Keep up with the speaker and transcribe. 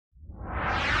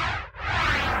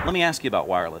Let me ask you about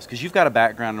wireless, because you've got a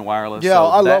background in wireless. Yeah, so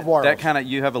I love wireless. That kind of,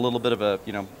 you have a little bit of a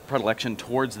predilection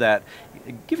towards that.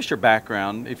 Give us your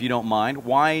background, if you don't mind.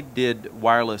 Why did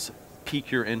wireless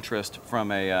pique your interest from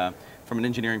an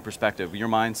engineering perspective? Your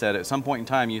mindset at some point in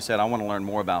time, you said, I want to learn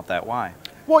more about that. Why?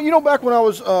 Well, you know, back when I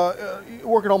was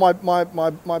working on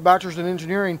my bachelor's in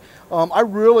engineering,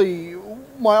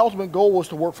 my ultimate goal was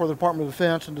to work for the Department of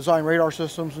Defense and design radar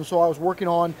systems, and so I was working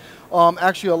on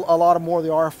actually a lot more of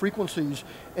the RF frequencies,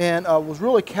 and was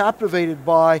really captivated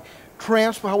by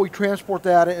how we transport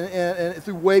that and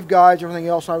through waveguides and everything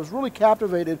else. I was really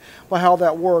captivated by how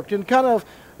that worked, and kind of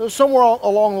somewhere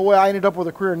along the way, I ended up with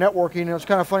a career in networking, and it's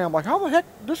kind of funny. I'm like, how the heck?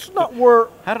 This is not where.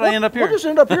 How did I end up here? Where did this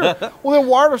end up here? Well, then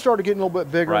wireless started getting a little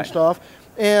bit bigger and stuff.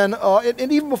 And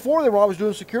even before that, when I was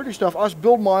doing security stuff, I was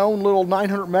building my own little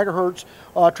 900 megahertz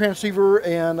transceiver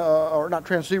and, or not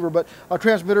transceiver, but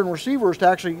transmitter and receivers to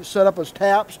actually set up as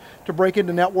taps to break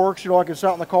into networks. You know, I could sit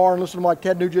out in the car and listen to like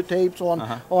Ted Nugent tapes on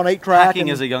 8-track. Hacking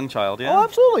as a young child, yeah. Oh,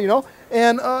 absolutely, you know.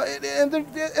 And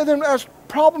then as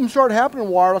problems started happening in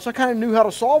wireless, I kind of knew how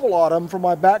to solve a lot of them from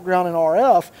my background in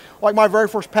RF. Like my very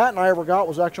first patent I ever got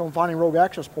was actually on finding rogue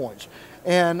access points.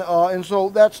 And so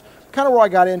that's kind of where I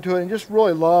got into it, and just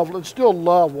really still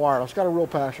love wireless. Got a real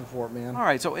passion for it, man. All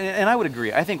right, so, and I would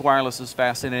agree. I think wireless is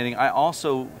fascinating. I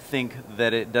also think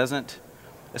that it doesn't,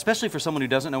 especially for someone who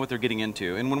doesn't know what they're getting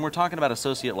into, and when we're talking about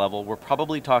associate level, we're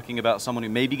probably talking about someone who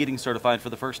may be getting certified for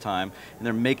the first time, and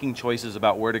they're making choices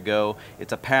about where to go.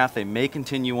 It's a path they may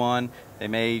continue on. They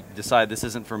may decide this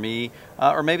isn't for me,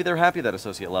 or maybe they're happy at that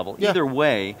associate level. Yeah. Either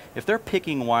way, if they're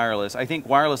picking wireless, I think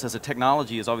wireless as a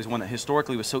technology is always one that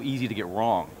historically was so easy to get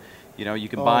wrong. You know, you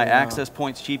can buy access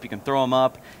points cheap, you can throw them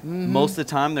up. Most of the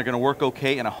time they're going to work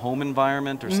okay in a home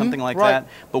environment or something like that.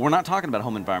 But we're not talking about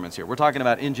home environments here. We're talking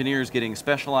about engineers getting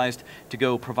specialized to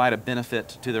go provide a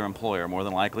benefit to their employer, more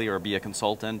than likely, or be a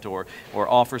consultant, or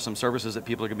offer some services that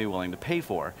people are going to be willing to pay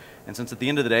for. And since at the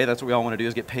end of the day, that's what we all want to do,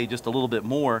 is get paid just a little bit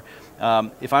more.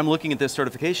 If I'm looking at this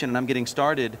certification and I'm getting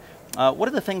started, what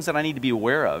are the things that I need to be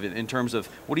aware of in terms of,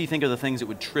 what do you think are the things that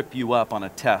would trip you up on a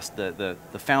test, the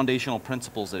foundational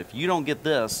principles that if you don't get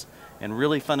this and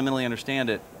really fundamentally understand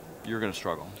it, you're going to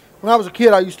struggle? When I was a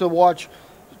kid, I used to watch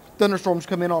thunderstorms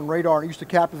come in on radar, and it used to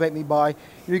captivate me by,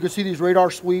 you could see these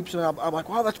radar sweeps, and I'm like,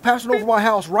 wow, that's passing over my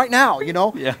house right now, you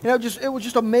know? Yeah. You know, it was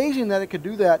just amazing that it could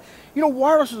do that. You know,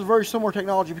 wireless is a very similar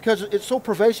technology because it's so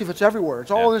pervasive, it's everywhere. It's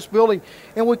all in this building,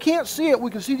 and we can't see it, we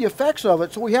can see the effects of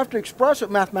it, so we have to express it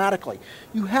mathematically.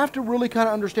 You have to really kind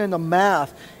of understand the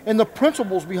math and the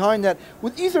principles behind that.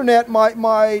 With Ethernet,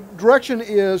 my direction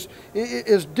is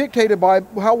dictated by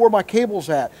where my cable's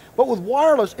at. But with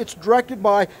wireless, it's directed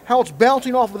by how it's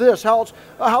bouncing off of this, how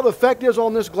the effect is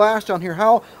on this glass down here,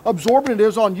 how absorbent it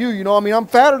is on you. You know, I mean, I'm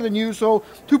fatter than you, so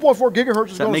 2.4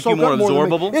 gigahertz is going to soak up more than me. Does that make you more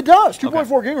absorbable? It does.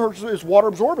 2.4 gigahertz is water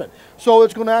absorbent, so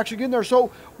it's going to actually get in there. So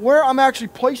where I'm actually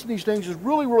placing these things is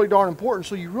really, really darn important.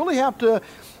 So you really have to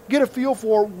get a feel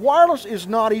for wireless is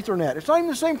not Ethernet. It's not even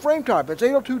the same frame type. It's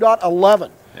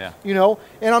 802.11. Yeah. You know,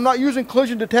 and I'm not using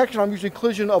collision detection, I'm using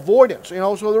collision avoidance, you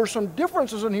know, so there's some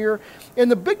differences in here, and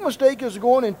the big mistake is to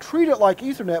go in and treat it like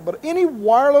Ethernet, but any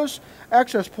wireless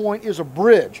access point is a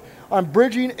bridge. I'm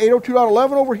bridging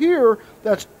 802.11 over here,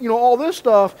 that's, you know, all this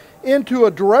stuff, into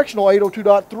a directional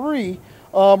 802.3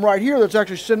 right here that's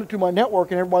actually sending it to my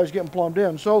network, and everybody's getting plumbed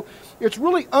in. So it's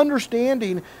really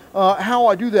understanding how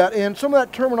I do that, and some of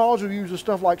that terminology we use is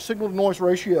stuff like signal-to-noise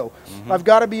ratio. I've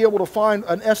got to be able to find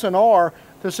an SNR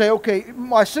to say, okay,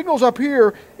 my signal's up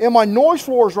here and my noise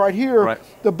floor is right here.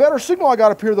 Right. The better signal I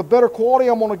got up here, the better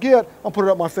quality I'm going to get. I'll put it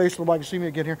up my face so nobody can see me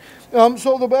again here.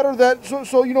 So the better that,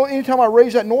 so you know, anytime I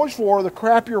raise that noise floor, the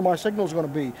crappier my signal is going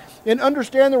to be. And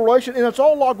understand the relation, and it's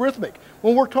all logarithmic.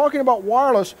 When we're talking about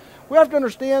wireless, we have to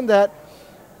understand that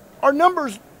our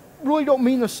numbers really don't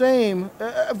mean the same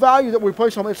value that we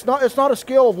place on them. It's not a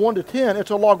scale of 1 to 10, it's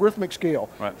a logarithmic scale.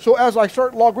 Right. So as I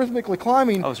start logarithmically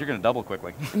climbing, oh, so you're going to double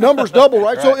quickly. Numbers double,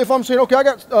 right? So if I'm saying, okay, I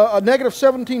got a negative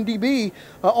 17 dB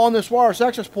on this wireless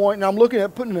access point, and I'm looking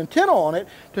at putting an antenna on it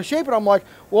to shape it, I'm like,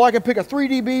 well, I can pick a 3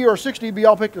 dB or a 6 dB,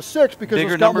 I'll pick the 6 because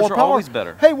bigger it's got more numbers power. Are always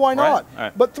better. Hey, why not?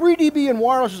 Right. But 3 dB in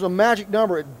wireless is a magic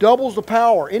number. It doubles the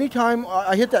power. Anytime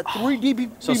I hit that 3 dB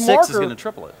so marker, 6 is going to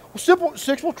triple it.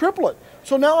 6 will triple it.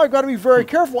 So now I've got to be very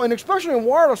careful, and especially in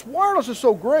wireless. Wireless is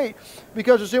so great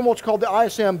because it's in what's called the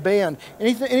ISM band.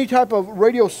 Any type of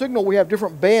radio signal, we have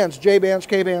different bands, J bands,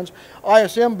 K bands,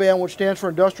 ISM band, which stands for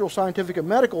Industrial, Scientific, and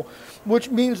Medical, which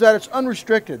means that it's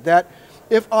unrestricted, that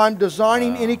if I'm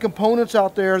designing any components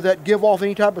out there that give off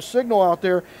any type of signal out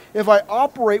there, if I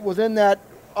operate within that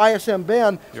ISM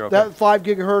band, You're okay. that 5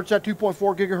 gigahertz, that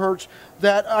 2.4 gigahertz,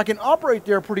 that I can operate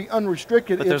there pretty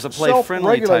unrestricted. But there's a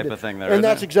play-friendly type of thing there, and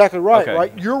that's exactly right, okay.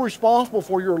 right? You're responsible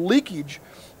for your leakage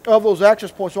of those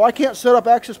access points. So I can't set up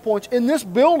access points in this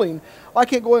building. I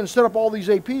can't go ahead and set up all these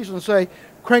APs and say,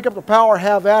 crank up the power,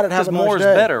 have at it, have a nice day. Because more is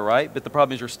better, right? But the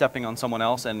problem is you're stepping on someone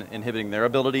else and inhibiting their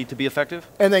ability to be effective.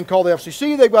 And then call the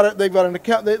FCC. They've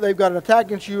got an attack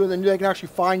against you, and then they can actually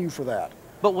fine you for that.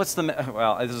 But what's the,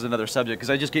 well, this is another subject,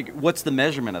 because I just get, what's the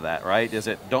measurement of that, right? Is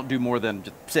it don't do more than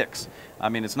just 6? I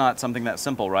mean, it's not something that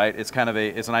simple, right? It's kind of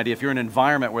it's an idea. If you're in an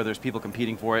environment where there's people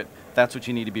competing for it, that's what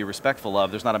you need to be respectful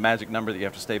of. There's not a magic number that you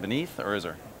have to stay beneath, or is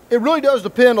there? It really does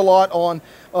depend a lot on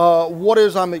what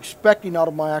is I'm expecting out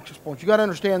of my access points. You got to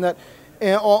understand that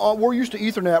we're used to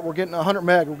Ethernet. We're getting 100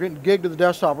 meg. We're getting gig to the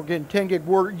desktop. We're getting 10 gig.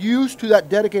 We're used to that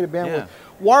dedicated bandwidth. Yeah.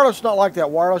 Wireless is not like that.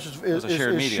 Wireless is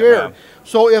shared. Shared.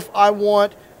 So if I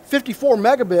want 54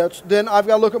 megabits, then I've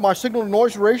got to look at my signal to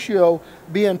noise ratio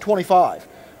being 25.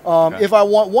 Okay. If I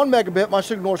want 1 megabit, my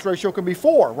signal to noise ratio can be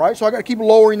 4, right? So I got to keep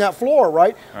lowering that floor,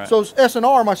 right? So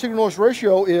SNR, my signal to noise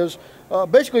ratio is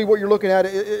basically what you're looking at.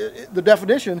 The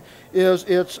definition is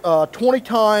it's 20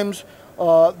 times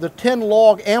the 10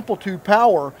 log amplitude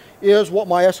power is what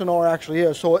my SNR actually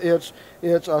is. So it's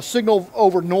signal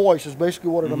over noise is basically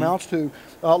what it amounts to,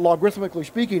 logarithmically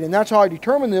speaking, and that's how I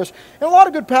determine this. And a lot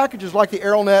of good packages like the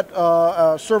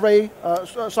AeroNet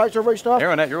site survey stuff.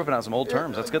 AeroNet, you're whipping out some old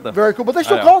terms. That's good though. Very cool, but they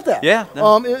still call it that. Yeah.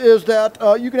 Is that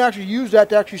you can actually use that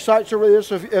to actually site survey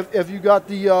this. If you got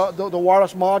the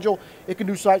wireless module, it can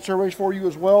do site surveys for you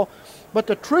as well. But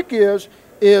the trick is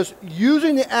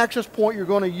using the access point you're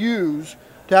going to use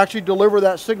to actually deliver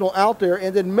that signal out there,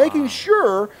 and then making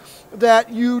sure that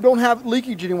you don't have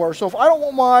leakage anywhere. So if I don't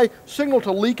want my signal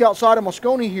to leak outside of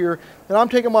Moscone here, then I'm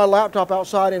taking my laptop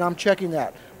outside and I'm checking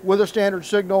that with a standard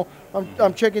signal.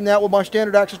 I'm checking that with my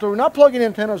standard access delivery, not plugging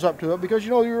antennas up to it, because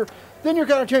then you're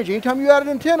kind of changing. Anytime you add an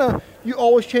antenna, you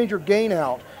always change your gain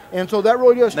out. And so that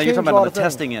really does change a lot of things. Now you're talking about the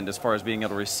testing end as far as being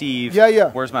able to receive,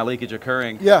 where's my leakage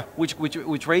occurring. Yeah.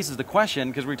 Which raises the question,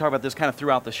 because we talk about this kind of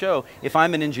throughout the show, if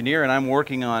I'm an engineer and I'm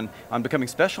working on becoming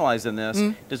specialized in this,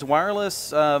 does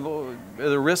wireless, are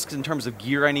there risks in terms of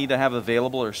gear I need to have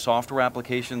available or software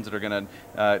applications that are going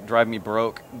to drive me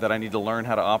broke that I need to learn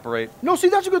how to operate? No, see,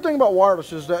 that's a good thing about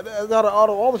wireless is that out of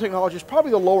all the technology, it's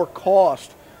probably the lower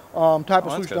cost type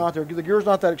of solution out there. The gear's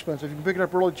not that expensive. You can pick it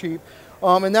up really cheap.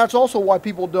 And that's also why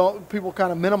people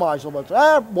kind of minimize them. It's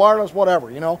wireless, whatever,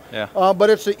 you know. Yeah.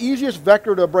 But it's the easiest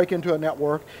vector to break into a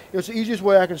network. It's the easiest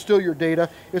way I can steal your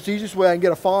data. It's the easiest way I can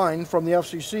get a fine from the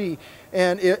FCC.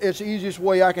 And it's the easiest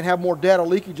way I can have more data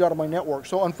leakage out of my network.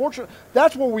 So unfortunately,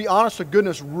 that's where we, honest to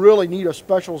goodness, really need a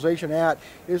specialization at,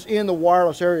 is in the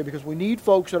wireless area, because we need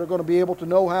folks that are going to be able to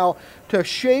know how to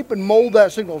shape and mold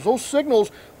that signal. Those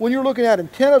signals, when you're looking at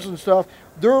antennas and stuff,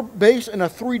 they're based in a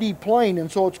 3D plane,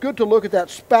 and so it's good to look at that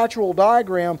spatial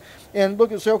diagram and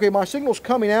look and say, okay, my signal's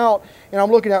coming out, and I'm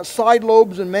looking at side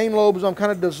lobes and main lobes. I'm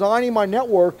kind of designing my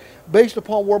network based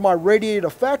upon where my radiated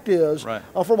effect is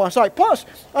for my site. Plus,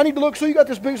 I need to look, so you got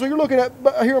this big, so you're looking at,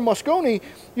 here in Moscone,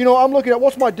 you know, I'm looking at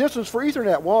what's my distance for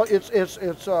Ethernet. Well, it's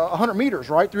 100 meters,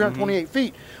 right, 328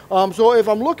 feet. So if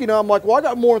I'm looking, I'm like, well, I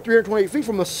got more than 328 feet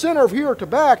from the center of here to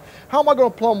back. How am I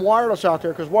going to plumb wireless out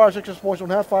there? Because wireless access points don't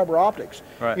have fiber optics.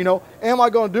 Right. You know, am I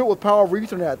going to do it with power over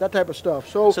Ethernet? That type of stuff.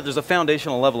 So there's a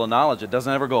foundational level of knowledge. It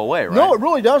doesn't ever go away, right? No, it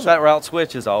really doesn't. That route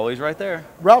switch is always right there.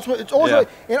 Route switch, it's always right.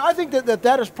 And I think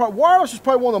that is wireless is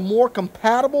probably one of the more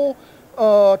compatible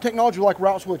technology like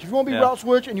route switch. If you want to be route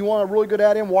switch and you want a really good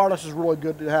add-in, wireless is really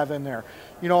good to have in there.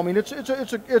 You know, I mean, it's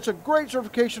a great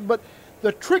certification, but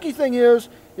the tricky thing is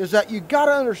that you got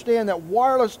to understand that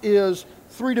wireless is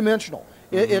three-dimensional.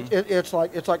 It's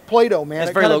like Play-Doh, man.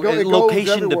 It's very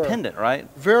location dependent, right?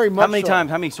 Very much. How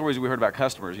many stories have we heard about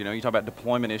customers? You know, you talk about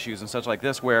deployment issues and such like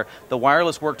this, where the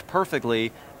wireless worked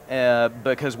perfectly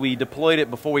because we deployed it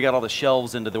before we got all the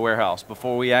shelves into the warehouse,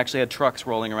 before we actually had trucks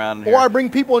rolling around. Or I bring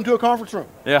people into a conference room.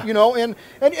 Yeah. You know, and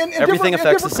everything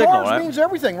affects the signal, right? Means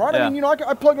everything, right? Yeah. I mean, you know,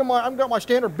 I plugged in I've got my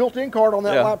standard built-in card on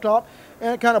that laptop,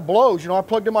 and it kind of blows. You know, I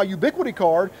plugged in my Ubiquity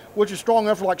card, which is strong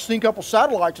enough to like sync up with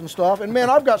satellites and stuff, and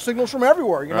man, I've got signals from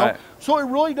everywhere, you know? So it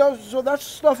really does, so that's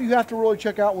stuff you have to really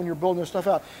check out when you're building this stuff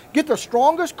out. Get the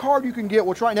strongest card you can get,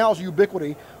 which right now is a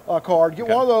Ubiquity card. Get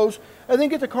one of those, and then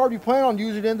get the card you plan on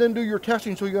using, and then do your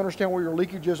testing so you understand where your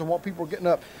leakage is and what people are getting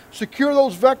up. Secure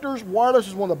those vectors. Wireless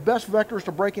is one of the best vectors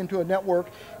to break into a network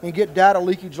and get data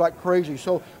leakage like crazy.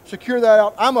 So secure that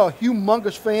out. I'm a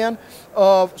humongous fan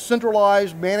of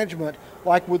centralized management,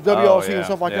 like with WLC and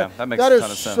stuff like that. That makes a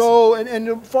ton of sense. So, and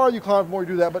the farther you climb, the more you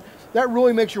do that. But that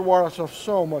really makes your wireless stuff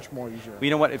so much more easier. But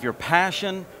you know what? If your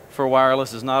passion for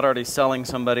wireless is not already selling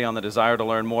somebody on the desire to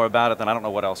learn more about it, then I don't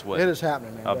know what else would. It is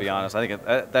happening, man. I'll be honest. I think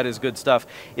that is good stuff.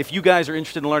 If you guys are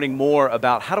interested in learning more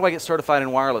about how do I get certified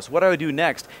in wireless, what do I do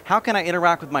next, how can I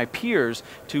interact with my peers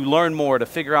to learn more, to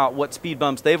figure out what speed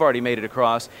bumps they've already made it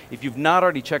across, if you've not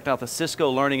already checked out the Cisco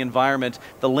Learning Environment,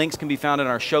 the links can be found in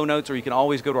our show notes, or you can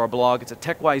always go to our blog. It's at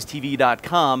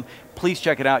techwisetv.com. Please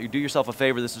check it out. You do yourself a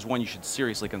favor. This is one you should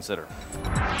seriously consider.